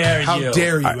 How dare you? How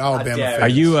dare you, Alabama fans? Are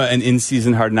you an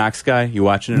in-season Hard Knocks guy? You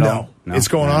watching it all? No. It's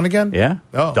going on again? Yeah.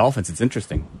 Oh. Dolphins, it's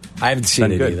interesting. I haven't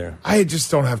seen it either. I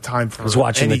just don't have time for it. I was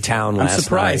watching The Town last night. I'm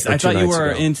surprised. I thought you were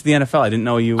into the NFL. I didn't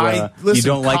know you listen,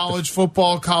 don't like college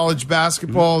football, college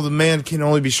basketball. The man can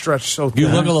only be stretched so thin. You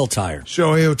look a little tired.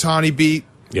 Shohei Ohtani beat.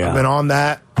 Yeah. I've been on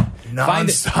that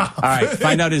nonstop. All right,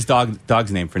 find out his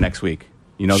dog's name for next week.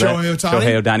 You know Shohei that? Ohtani?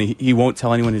 Shohei Ohtani. He won't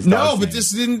tell anyone his dog's name.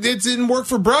 But it didn't work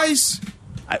for Bryce.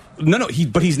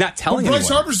 But he's not telling anyone. Bryce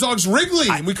Harper's dog's Wrigley,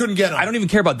 and we couldn't get him. I don't even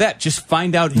care about that. Just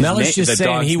find out his Meller's name. just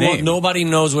saying he won't. Nobody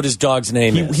knows what his dog's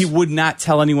name is. He would not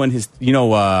tell anyone his.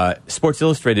 Sports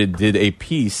Illustrated did a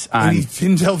piece on. And he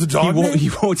didn't tell the dog name? He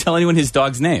won't tell anyone his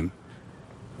dog's name.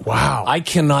 Wow. I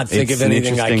cannot think of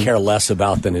anything I care less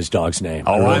about than his dog's name.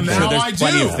 Oh, well, I'm sure there's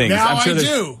plenty of things. Now I'm sure I there's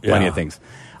do. plenty of things.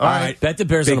 All right. Bet the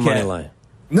Bears on the money line.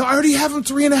 No, I already have him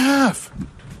 3.5.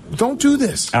 Don't do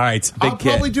this. All right, Big I'll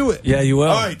Cat. probably do it. Yeah, you will.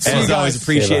 All right, see you As guys. always,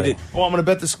 appreciate it. Oh, I'm going to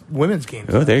bet this women's game.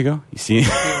 Oh, there you go. You see,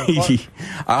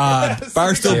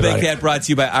 Barstool Big Cat brought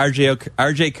to you by RJ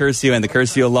Curcio and the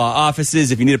Curcio Law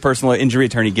Offices. If you need a personal injury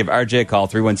attorney, give RJ a call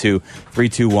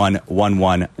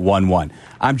 312-321-1111.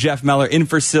 I'm Jeff Meller in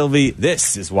for Sylvie.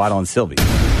 This is Waddle and Sylvie.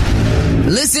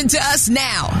 Listen to us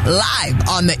now, live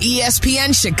on the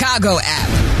ESPN Chicago app.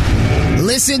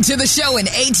 Listen to the show in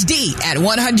HD at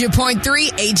 100.3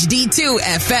 HD2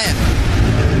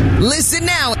 FM. Listen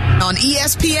now on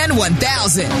ESPN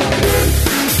 1000.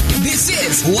 This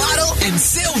is Waddle and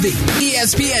Sylvie,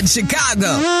 ESPN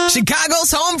Chicago,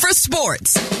 Chicago's home for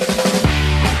sports.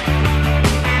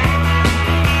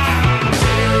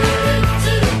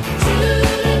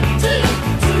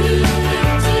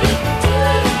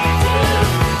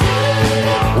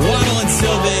 Waddle and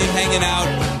Sylvie hanging out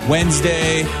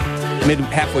Wednesday,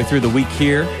 halfway through the week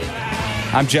here.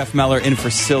 I'm Jeff Meller in for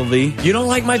Sylvie. You don't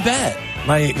like my bet.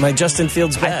 My Justin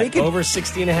Fields bet. I think over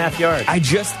 60.5 yards.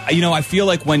 I feel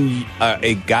like when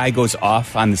a guy goes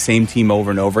off on the same team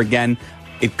over and over again,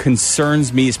 it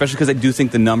concerns me, especially because I do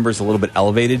think the number's a little bit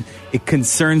elevated. It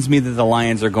concerns me that the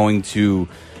Lions are going to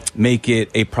make it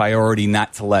a priority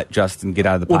not to let Justin get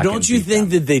out of the pocket. Well, don't you think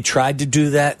that they tried to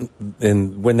do that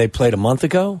when they played a month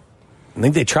ago? I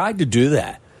think they tried to do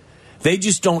that. They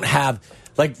just don't have,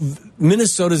 like,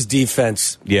 Minnesota's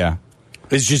defense. Yeah.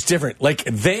 It's just different. Like,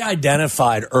 they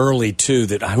identified early, too,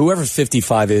 that whoever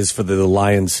 55 is for the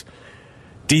Lions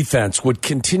defense would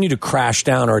continue to crash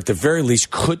down, or at the very least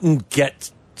couldn't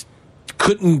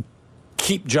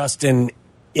keep Justin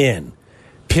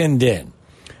pinned in.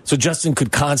 So Justin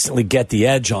could constantly get the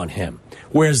edge on him.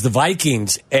 Whereas the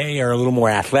Vikings, are a little more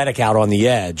athletic out on the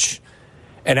edge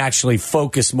and actually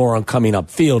focus more on coming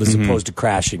upfield as opposed to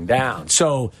crashing down.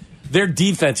 So their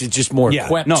defense is just more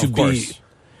equipped to be...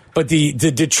 But the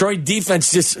Detroit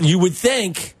defense, you would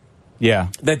think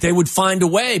that they would find a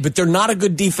way, but they're not a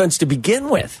good defense to begin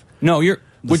with. No,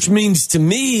 which means to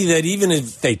me that even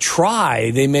if they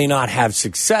try, they may not have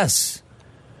success.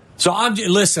 So I'm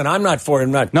not for it.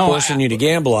 I'm not forcing you to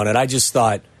gamble on it. I just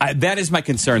thought... that is my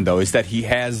concern, though, is that he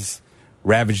has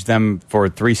ravaged them for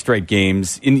 3 straight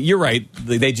games. And you're right,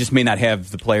 they just may not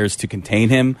have the players to contain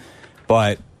him,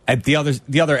 but... The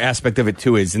other aspect of it,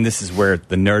 too, is, and this is where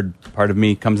the nerd part of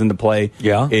me comes into play,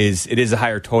 is it is a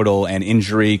hhigher total, and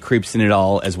injury creeps in it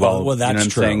all as well. Well, that's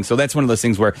true. Saying? So that's one of those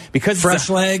things where, because... Fresh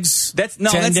legs,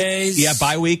 10 days. Yeah,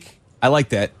 bye week. I like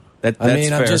that. That's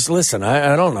fair. I'm just, listen,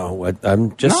 I don't know.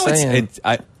 I'm just saying.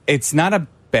 It's not a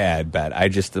bad bet. I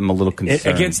just am a little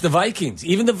concerned. Against the Vikings.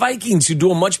 Even the Vikings, who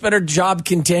do a much better job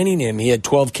containing him, he had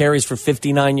 12 carries for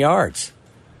 59 yards.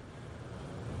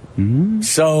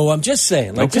 So I'm just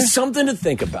saying, just something to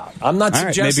think about. I'm not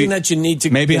suggesting that you need to.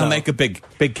 Maybe I'll make a big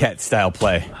cat style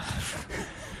play.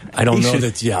 I don't know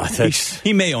that. Yeah,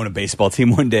 he may own a baseball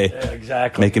team one day. Yeah,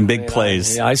 exactly, making big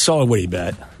plays. I saw what he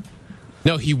bet.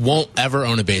 No, he won't ever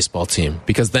own a baseball team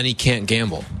because then he can't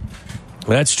gamble.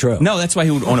 That's true. No, that's why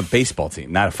he would own a baseball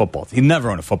team, not a football team. He'd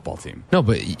never own a football team. No,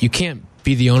 but you can't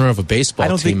be the owner of a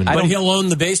baseball team. But he'll own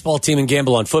the baseball team and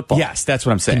gamble on football. Yes, that's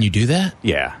what I'm saying. Can you do that?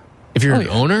 Yeah. If you're an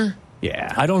owner?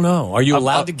 Yeah. I don't know. Are you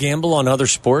allowed to gamble on other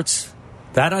sports?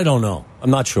 That I don't know.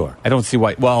 I'm not sure. I don't see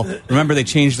why. Well, remember they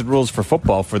changed the rules for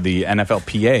football for the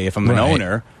NFLPA. If I'm an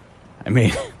owner, I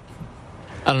mean...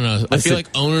 I don't know. I feel like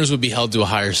owners would be held to a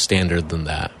higher standard than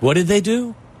that. What did they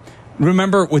do?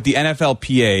 Remember with the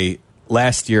NFLPA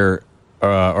last year,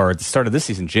 or at the start of this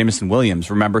season, Jameson Williams,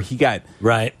 remember he got...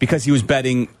 Right. Because he was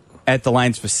betting at the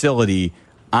Lions facility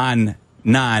on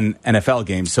non-NFL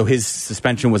games. So his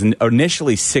suspension was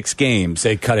initially 6 games.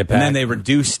 They cut it back. And then they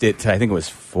reduced it to, I think it was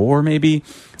 4 maybe,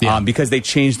 because they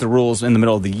changed the rules in the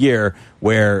middle of the year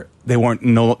where they were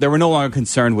no longer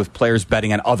concerned with players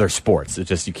betting on other sports. It's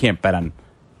just you can't bet on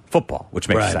football, which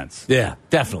makes sense. Yeah,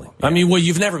 definitely. Yeah. I mean,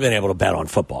 you've never been able to bet on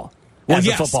football. As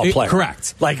a football player.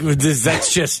 Correct. Like,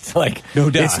 that's just, like, no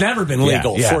doubt. It's never been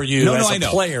legal for you as a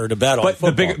player to bet on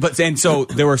football. And so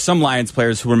there were some Lions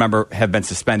players who, remember, have been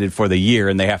suspended for the year,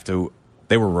 and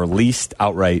they were released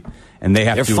outright, and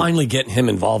they're finally getting him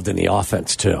involved in the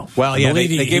offense, too. Well, yeah, they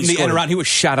gave him the end around. He was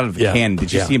shot out of the cannon.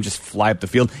 Did you see him just fly up the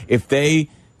field? If they,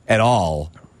 at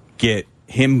all, get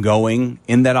him going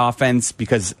in that offense,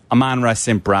 because Amon-Ra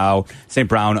St. Brown, Sam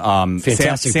player.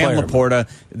 Laporta,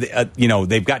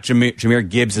 they've got Jahmyr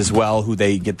Gibbs as well, who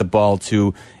they get the ball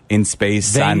to in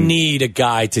space. They need a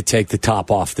guy to take the top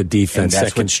off the defense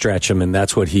that can stretch him, and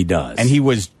that's what he does. And he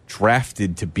was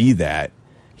drafted to be that.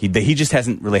 He just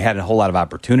hasn't really had a whole lot of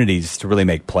opportunities to really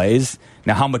make plays.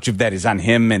 Now, how much of that is on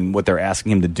him and what they're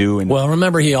asking him to do? And well,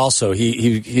 remember,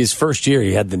 his first year,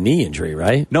 he had the knee injury,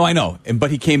 right? No, I know.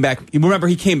 But he came back. Remember,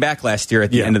 he came back last year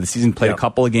at the end of the season, played a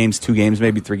couple of games, 2 games,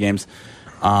 maybe 3 games.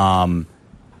 But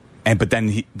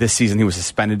then this season, he was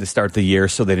suspended to start the year,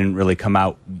 so they didn't really come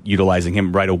out utilizing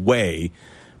him right away.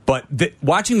 But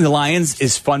watching the Lions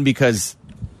is fun because,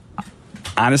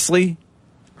 honestly,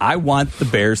 I want the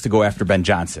Bears to go after Ben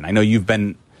Johnson. I know you've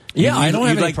been... Yeah, I don't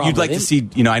have any problem. You'd like to see,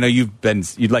 I know you'd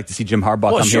like to see Jim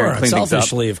Harbaugh come here and clean things up.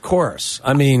 Selfishly, of course.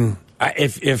 I mean,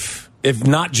 if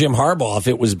not Jim Harbaugh, if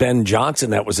it was Ben Johnson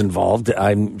that was involved,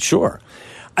 I'm sure.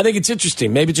 I think it's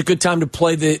interesting. Maybe it's a good time to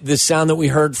play the sound that we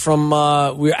heard from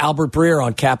Albert Breer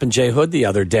on Cap and Jay Hood the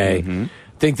other day. I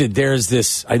think that there's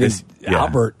this.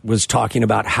 Albert was talking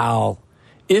about how,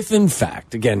 if in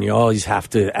fact, again, you always have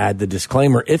to add the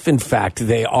disclaimer, if in fact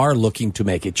they are looking to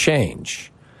make a change.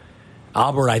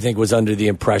 Albert, I think, was under the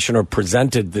impression or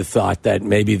presented the thought that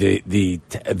maybe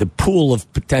the pool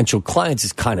of potential clients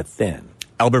is kind of thin.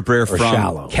 Albert Breer from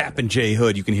shallow. Cap and J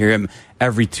Hood. You can hear him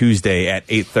every Tuesday at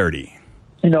 8:30.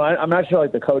 I'm not sure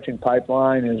the coaching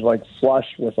pipeline is flush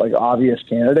with obvious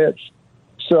candidates.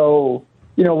 So,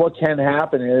 what can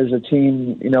happen is a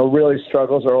team, really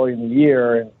struggles early in the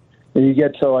year, and you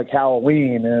get to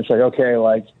Halloween, and it's okay,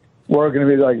 we're going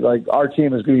to be our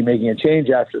team is going to be making a change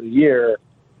after the year.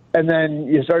 And then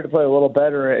you start to play a little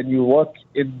better, and you look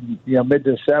in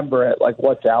mid-December at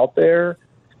what's out there,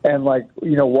 and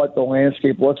what the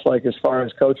landscape looks like as far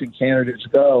as coaching candidates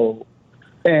go.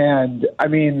 And I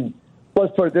mean,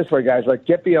 let's put it this way, guys: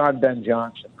 get beyond Ben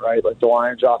Johnson, right? The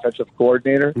Lions' offensive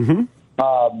coordinator. Mm-hmm.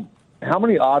 How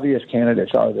many obvious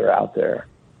candidates are there out there?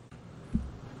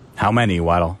 How many,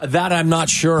 Waddle? That I'm not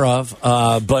sure of,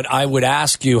 but I would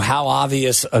ask you, how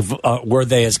obvious were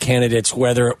they as candidates,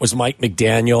 whether it was Mike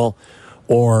McDaniel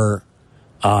or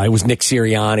it was Nick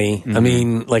Sirianni? Mm-hmm. I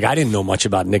mean, I didn't know much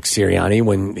about Nick Sirianni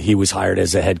when he was hired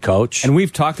as a head coach. And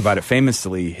we've talked about it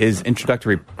famously. His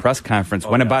introductory press conference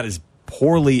went about as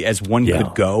poorly as one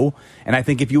could go. And I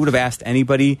think if you would have asked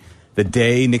anybody the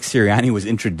day Nick Sirianni was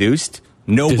introduced,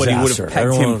 nobody would have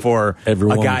pegged him for a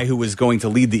guy who was going to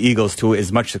lead the Eagles to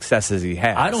as much success as he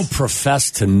has. I don't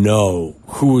profess to know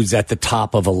who's at the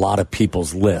top of a lot of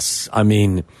people's lists. I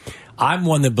mean, I'm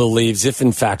one that believes if,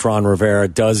 in fact, Ron Rivera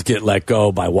does get let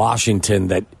go by Washington,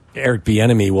 that Eric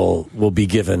Bieniemy will be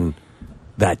given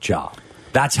that job.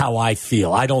 That's how I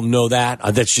feel. I don't know that.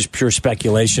 That's just pure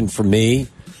speculation for me.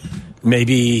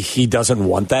 Maybe he doesn't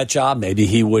want that job. Maybe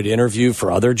he would interview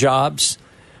for other jobs.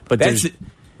 But there's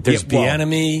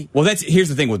Bieniemy. Well, here's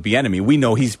the thing with Bieniemy. We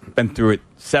know he's been through it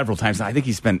several times.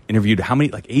 He's been interviewed how many,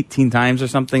 18 times or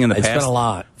something in the past? It's been a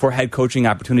lot. For head coaching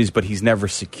opportunities, but he's never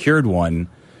secured one.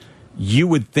 You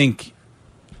would think,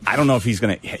 I don't know if he's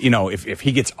going to, if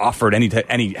he gets offered any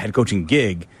head coaching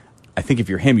gig, I think if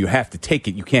you're him, you have to take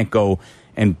it. You can't go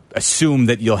and assume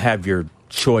that you'll have your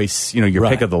choice, your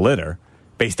pick of the litter,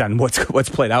 based on what's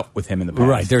played out with him in the past.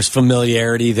 Right. There's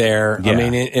familiarity there. Yeah. I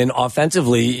mean, and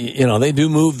offensively, they do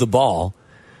move the ball.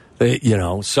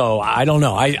 So I don't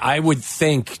know. I would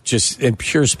think, just in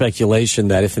pure speculation,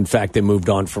 that if in fact they moved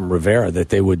on from Rivera, that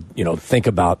they would, think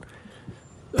about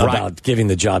giving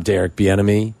the job to Eric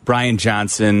Bieniemy. Brian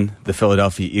Johnson, the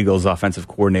Philadelphia Eagles offensive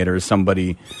coordinator, is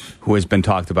somebody who has been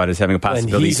talked about as having a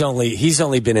possibility. And he's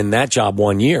only been in that job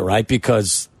 1 year, right?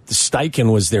 Because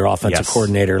Steichen was their offensive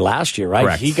coordinator last year, right?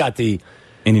 Correct. He got the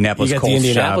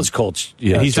Indianapolis Colts.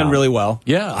 Yeah, he's done really well.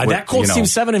 Yeah, that Colts team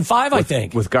 7-5, I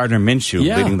think, with Gardner Minshew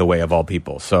leading the way of all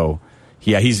people. So,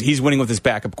 yeah, he's winning with his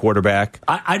backup quarterback.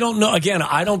 I don't know. Again,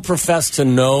 I don't profess to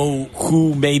know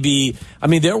who maybe. I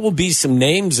mean, there will be some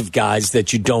names of guys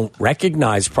that you don't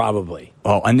recognize, probably.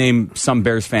 Well, a name some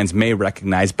Bears fans may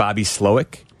recognize: Bobby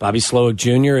Slowick. Bobby Slowick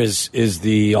Jr. is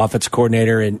the offensive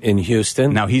coordinator in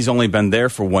Houston. Now, he's only been there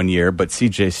for 1 year, but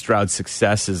C.J. Stroud's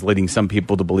success is leading some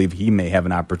people to believe he may have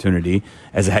an opportunity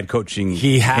as a head coaching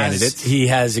candidate. He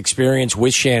has experience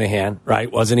with Shanahan,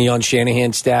 right? Wasn't he on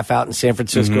Shanahan's staff out in San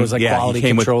Francisco as quality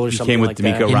control or something like that?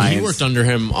 He came with DeMeco Ryans. He worked under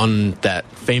him on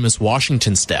that famous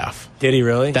Washington staff. Did he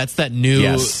really? That's that new,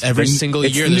 every single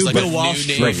year there's a new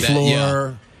name.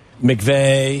 Floor,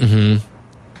 McVay. Mm-hmm.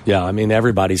 Yeah, I mean,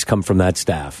 everybody's come from that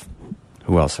staff.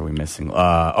 Who else are we missing?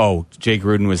 Jay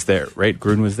Gruden was there, right?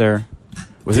 Gruden was there.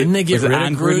 Didn't they get rid of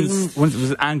Gruden?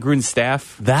 Was it on Gruden's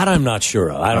staff? That I'm not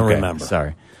sure of. I don't remember.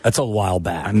 Sorry. That's a while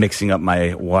back. I'm mixing up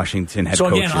my Washington head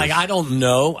coaches. So again, I don't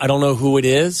know. I don't know who it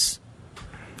is.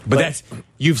 But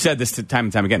you've said this time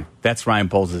and time again. That's Ryan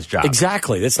Poles' job.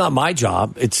 Exactly. That's not my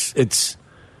job. It's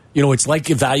like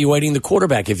evaluating the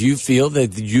quarterback. If you feel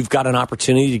that you've got an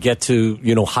opportunity to get to,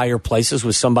 higher places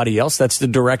with somebody else, that's the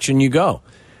direction you go.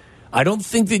 I don't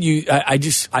think that you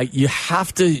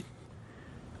have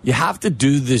to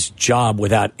do this job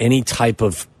without any type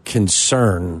of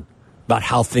concern about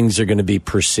how things are going to be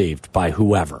perceived by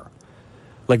whoever.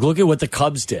 Look at what the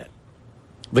Cubs did.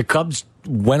 The Cubs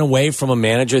went away from a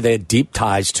manager they had deep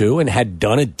ties to and had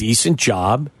done a decent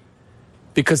job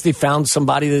because they found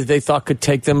somebody that they thought could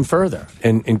take them further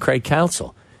in Craig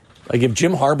Counsell. If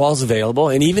Jim Harbaugh's available,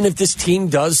 and even if this team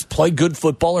does play good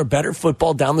football or better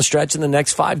football down the stretch in the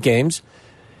next 5 games,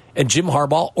 and Jim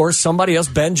Harbaugh or somebody else,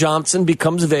 Ben Johnson,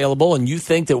 becomes available, and you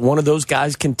think that one of those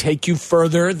guys can take you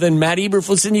further than Matt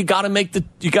Eberflus, you got to make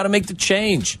the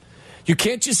change. You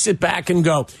can't just sit back and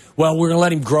go, well, we're going to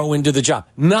let him grow into the job.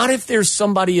 Not if there's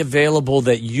somebody available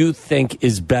that you think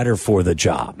is better for the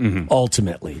job,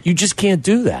 ultimately. You just can't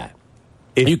do that.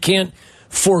 You can't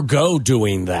forego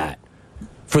doing that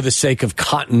for the sake of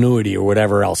continuity or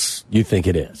whatever else you think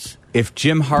it is. If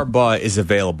Jim Harbaugh is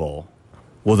available,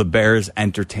 will the Bears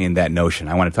entertain that notion?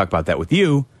 I want to talk about that with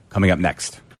you coming up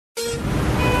next.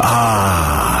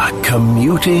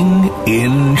 Commuting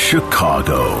in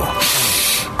Chicago.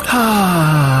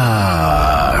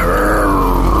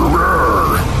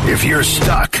 If you're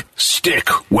stuck, stick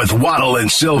with Waddle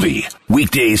and Sylvie.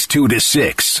 Weekdays 2 to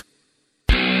 6.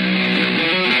 There's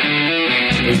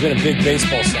been a big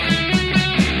baseball sign.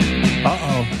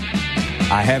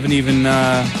 I haven't even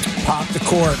popped the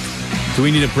cork. Do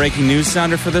we need a breaking news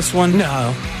sounder for this one?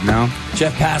 No.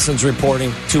 Jeff Passan's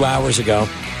reporting 2 hours ago.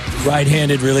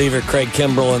 Right-handed reliever Craig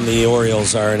Kimbrell and the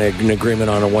Orioles are in an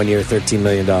agreement on a 1-year, $13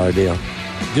 million deal.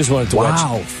 Just wanted to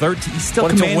He's still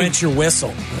wanted to winch your whistle.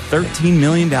 $13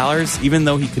 million, even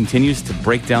though he continues to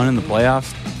break down in the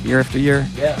playoffs year after year.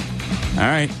 Yeah. All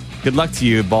right. Good luck to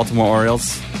you, Baltimore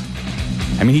Orioles.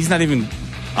 I mean, he's not even.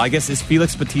 I guess, is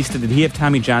Felix Bautista, did he have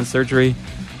Tommy John surgery?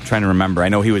 I'm trying to remember. I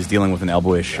know he was dealing with an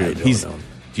elbow issue. Do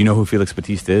you know who Felix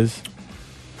Bautista is?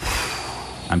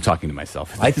 I'm talking to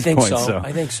myself. I think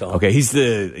so. Okay, he's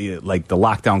the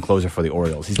lockdown closer for the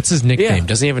Orioles. What's his nickname? Yeah.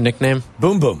 Doesn't he have a nickname?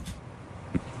 Boom Boom.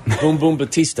 Boom Boom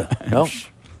Bautista. No?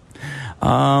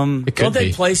 Don't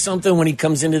they play something when he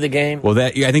comes into the game? Well,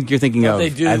 I think you're thinking of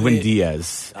Edwin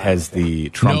Diaz has the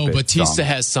trumpet. No, Bautista song.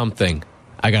 Has something.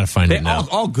 I gotta find it now.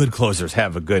 All good closers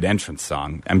have a good entrance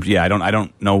song. I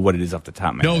don't know what it is off the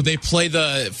top of my head. No, they play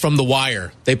from The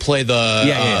Wire. They play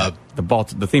the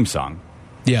the theme song.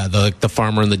 Yeah, the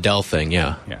Farmer and the Dell thing.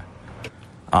 Yeah.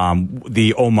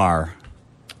 The Omar,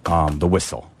 the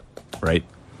whistle, right?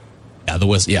 Yeah, the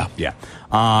whistle. Yeah.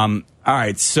 All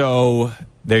right, so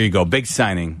there you go. Big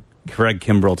signing. Craig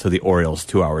Kimbrell to the Orioles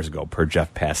 2 hours ago, per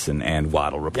Jeff Passan and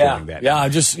Waddle reporting that. Yeah,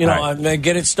 just,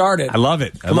 get it started. I love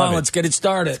it. Come on, let's get it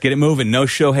started. Let's get it moving. No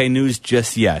Shohei news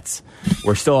just yet.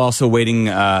 We're still also waiting.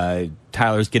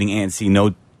 Tyler's getting antsy.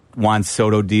 No Juan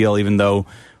Soto deal, even though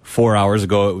 4 hours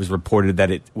ago it was reported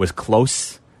that it was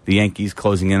close. The Yankees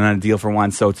closing in on a deal for Juan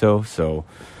Soto, so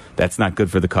that's not good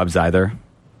for the Cubs either.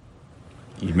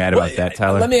 You mad about that,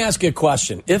 Tyler? Let me ask you a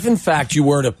question. If, in fact, you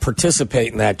were to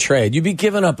participate in that trade, you'd be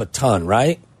giving up a ton,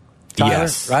 right? Tyler,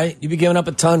 yes. Right? You'd be giving up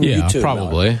a ton. Yeah, you too,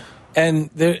 probably. No?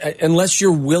 And unless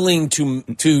you're willing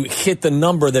to hit the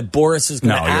number that Boris is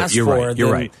going to ask you're for, right.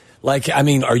 You're right. Like, I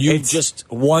mean, are you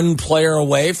just one player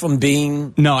away from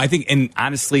being? No, I think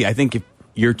if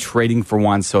you're trading for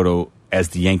Juan Soto, as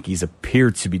the Yankees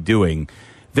appear to be doing,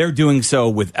 they're doing so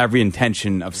with every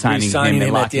intention of signing him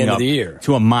and locking up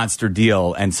to a monster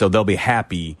deal, and so they'll be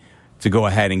happy to go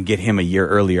ahead and get him a year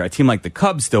earlier. A team like the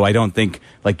Cubs, though, I don't think,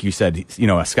 like you said,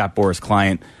 a Scott Boras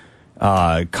client,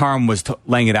 Carm was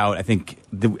laying it out. I think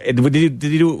did he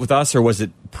do it with us, or was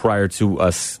it prior to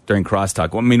us during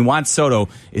Crosstalk? I mean, Juan Soto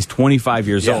is 25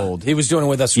 years old. He was doing it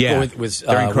with us during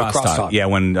Crosstalk. Yeah,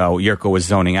 when Yurko was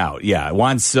zoning out. Yeah,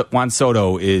 Juan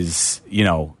Soto is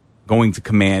going to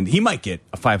command. He might get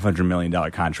a $500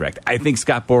 million contract. I think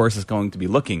Scott Boras is going to be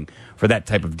looking for that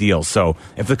type of deal. So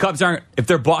if the Cubs if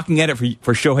they're balking at it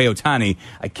for Shohei Ohtani,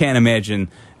 I can't imagine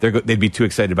they'd be too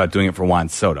excited about doing it for Juan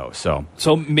Soto. So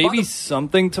maybe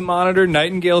something to monitor.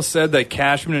 Nightingale said that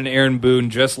Cashman and Aaron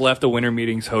Boone just left the Winter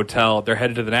Meetings Hotel. They're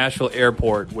headed to the Nashville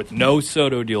airport with no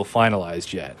Soto deal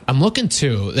finalized yet. I'm looking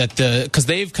too because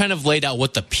they've kind of laid out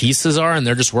what the pieces are, and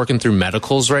they're just working through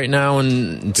medicals right now,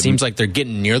 and it seems like they're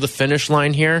getting near the finish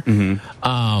line here.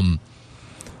 Mm-hmm.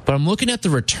 But I'm looking at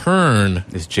the return.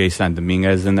 Is Jason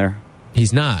Dominguez in there?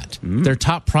 He's not. Mm-hmm. Their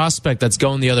top prospect that's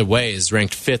going the other way is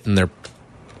ranked 5th in their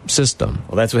system.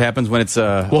 Well, that's what happens when it's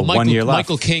a 1 year left.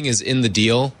 Michael King is in the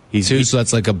deal so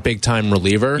that's like a big time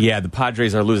reliever. Yeah, the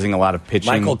Padres are losing a lot of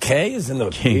pitching. Michael K is in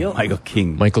the deal.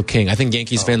 Michael King. I think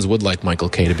Yankees fans would like Michael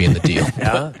K to be in the deal.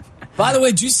 Yeah. By the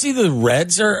way, do you see the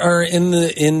Reds are in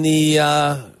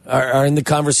the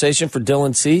conversation for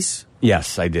Dylan Cease?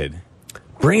 Yes, I did.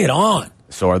 Bring it on.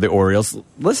 So are the Orioles.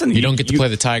 Listen, you don't get to play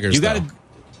the Tigers. You got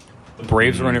the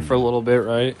Braves were in it for a little bit,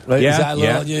 right? You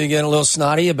get a little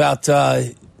snotty about.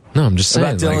 No, I'm just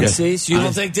saying. About Dylan Cease? You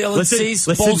don't think Dylan Cease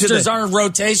bolsters our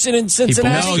rotation in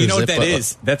Cincinnati? No, you know what that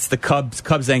is? That's the Cubs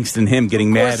angst and him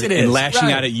getting mad and lashing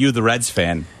out at you, the Reds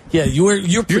fan. Yeah, you're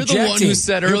projecting. You're the one who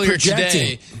said earlier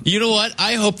today, you know what?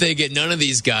 I hope they get none of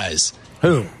these guys.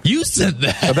 Who? You said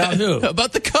that. About who?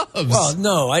 About the Cubs. Well,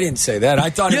 no, I didn't say that. I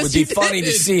thought it would be funny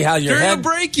to see how your head... During a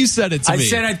break, you said it to me. I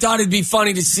said I thought it'd be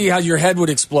funny to see how your head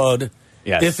would explode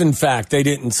if, in fact, they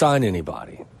didn't sign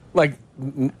anybody. Like,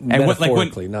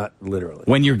 metaphorically, not literally.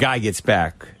 When your guy gets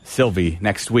back, Sylvie,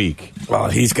 next week. Well,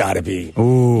 he's got to be.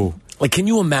 Ooh. Like, can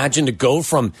you imagine to go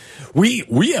from... We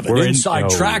have an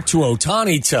inside track to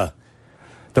Ohtani to...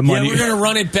 The money. Yeah, we're going to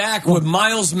run it back with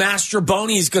Miles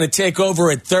Mastrobuoni is going to take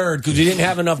over at third because we didn't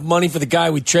have enough money for the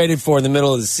guy we traded for in the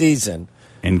middle of the season.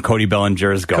 And Cody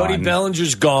Bellinger's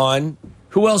gone.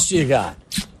 Who else do you got?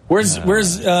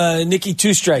 Where's Nicky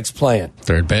Two Strikes playing?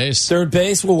 Third base. Third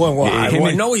base?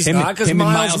 Well, no, he's not, because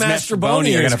Miles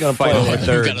Mastrobuoni is going to play over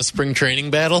third. You've got a spring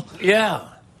training battle? Yeah.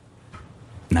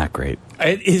 Not great.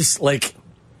 It is like,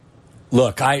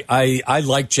 look, I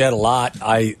like Jet a lot.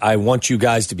 I want you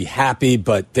guys to be happy,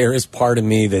 but there is part of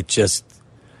me that just...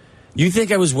 You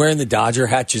think I was wearing the Dodger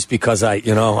hat just because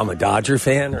I'm a Dodger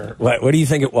fan? Or what do you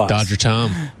think it was? Dodger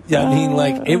Tom. Yeah, I mean,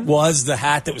 like, it was the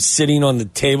hat that was sitting on the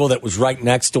table that was right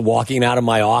next to walking out of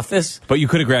my office. But you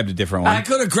could have grabbed a different one. I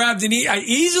could have grabbed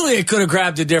easily I could have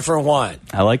grabbed a different one.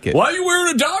 I like it. Why are you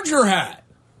wearing a Dodger hat?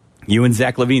 You and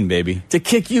Zach Levine, baby. To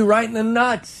kick you right in the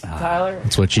nuts, Tyler.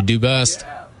 That's what you do best.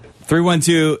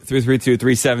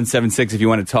 312-332-3776 if you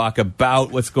want to talk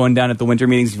about what's going down at the winter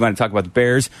meetings, if you want to talk about the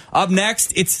Bears. Up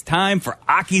next, it's time for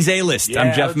Aki's A-List.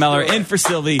 I'm Jeff Meller, in for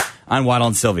Sylvie on Waddle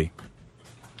and Sylvie.